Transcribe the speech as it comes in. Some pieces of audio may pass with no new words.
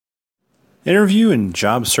Interview and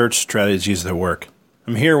job search strategies that work.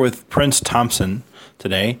 I'm here with Prince Thompson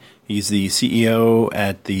today. He's the CEO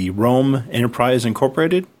at the Rome Enterprise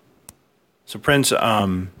Incorporated. So Prince,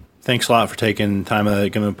 thanks a lot for taking time to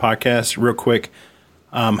give me a podcast. Real quick,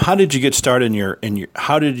 how did you get started in your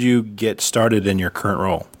current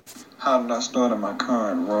role? How did I start in my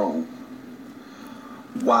current role?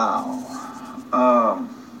 Wow.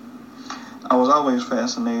 I was always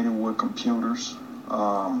fascinated with computers.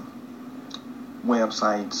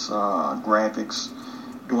 Websites, graphics,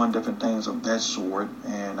 doing different things of that sort,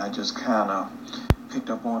 and I just kind of picked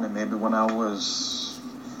up on it maybe when I was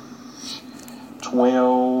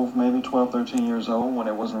 12, 13 years old, when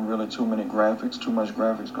there wasn't really too much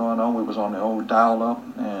graphics going on. We was on the old dial-up,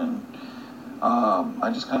 and I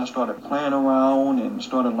just kind of started playing around and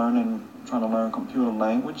started trying to learn computer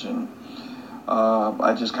language, and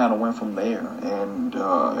I just kind of went from there, and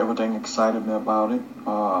everything excited me about it.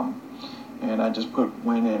 And I just put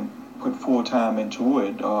full time into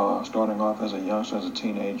it, starting off as a youngster, as a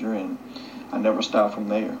teenager, and I never stopped from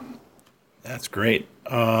there. That's great.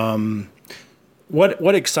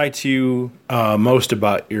 What excites you most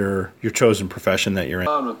about your chosen profession that you're in?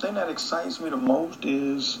 The thing that excites me the most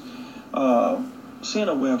is seeing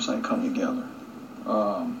a website come together,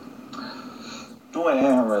 doing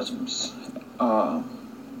aneurysms.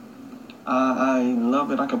 I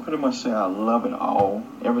love it. I can pretty much say I love it all.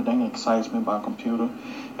 Everything excites me about computer.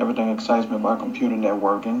 Everything excites me about computer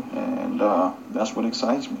networking, and that's what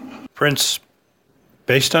excites me. Prince,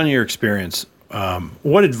 based on your experience,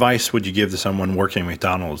 what advice would you give to someone working at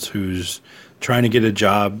McDonald's who's trying to get a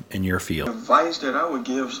job in your field? Advice that I would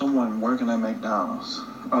give someone working at McDonald's,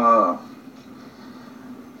 I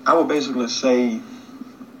would basically say,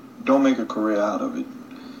 don't make a career out of it.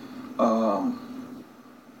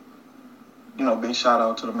 Big shout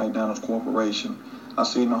out to the McDonald's Corporation. I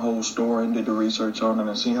seen the whole story and did the research on it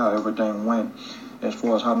and see how everything went as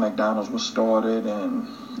far as how McDonald's was started and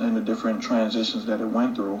the different transitions that it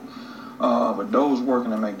went through. But those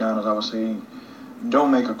working at McDonald's, I would say, don't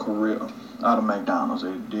make a career out of McDonald's.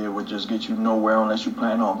 It would just get you nowhere unless you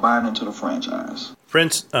plan on buying into the franchise.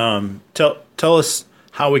 Prince, tell us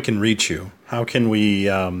how we can reach you. How can we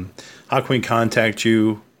contact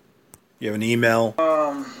you? You have an email?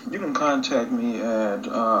 You can contact me at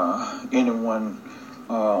anyone,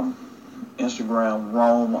 Instagram,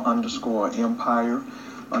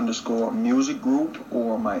 Rome_Empire_music group,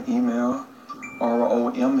 or my email,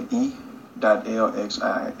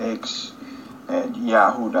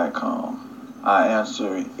 rome.lxix@yahoo.com. I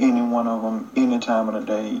answer any one of them, any time of the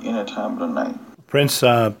day, any time of the night. Prince,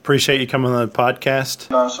 appreciate you coming on the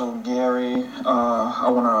podcast. Also, Gary, I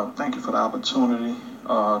want to thank you for the opportunity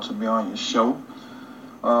to be on your show.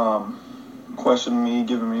 Questioning me,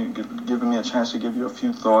 giving me a chance to give you a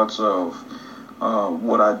few thoughts of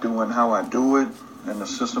what I do and how I do it and the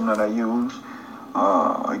system that I use.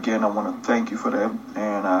 Again, I want to thank you for that,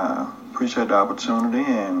 and I appreciate the opportunity,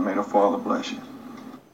 and may the Father bless you.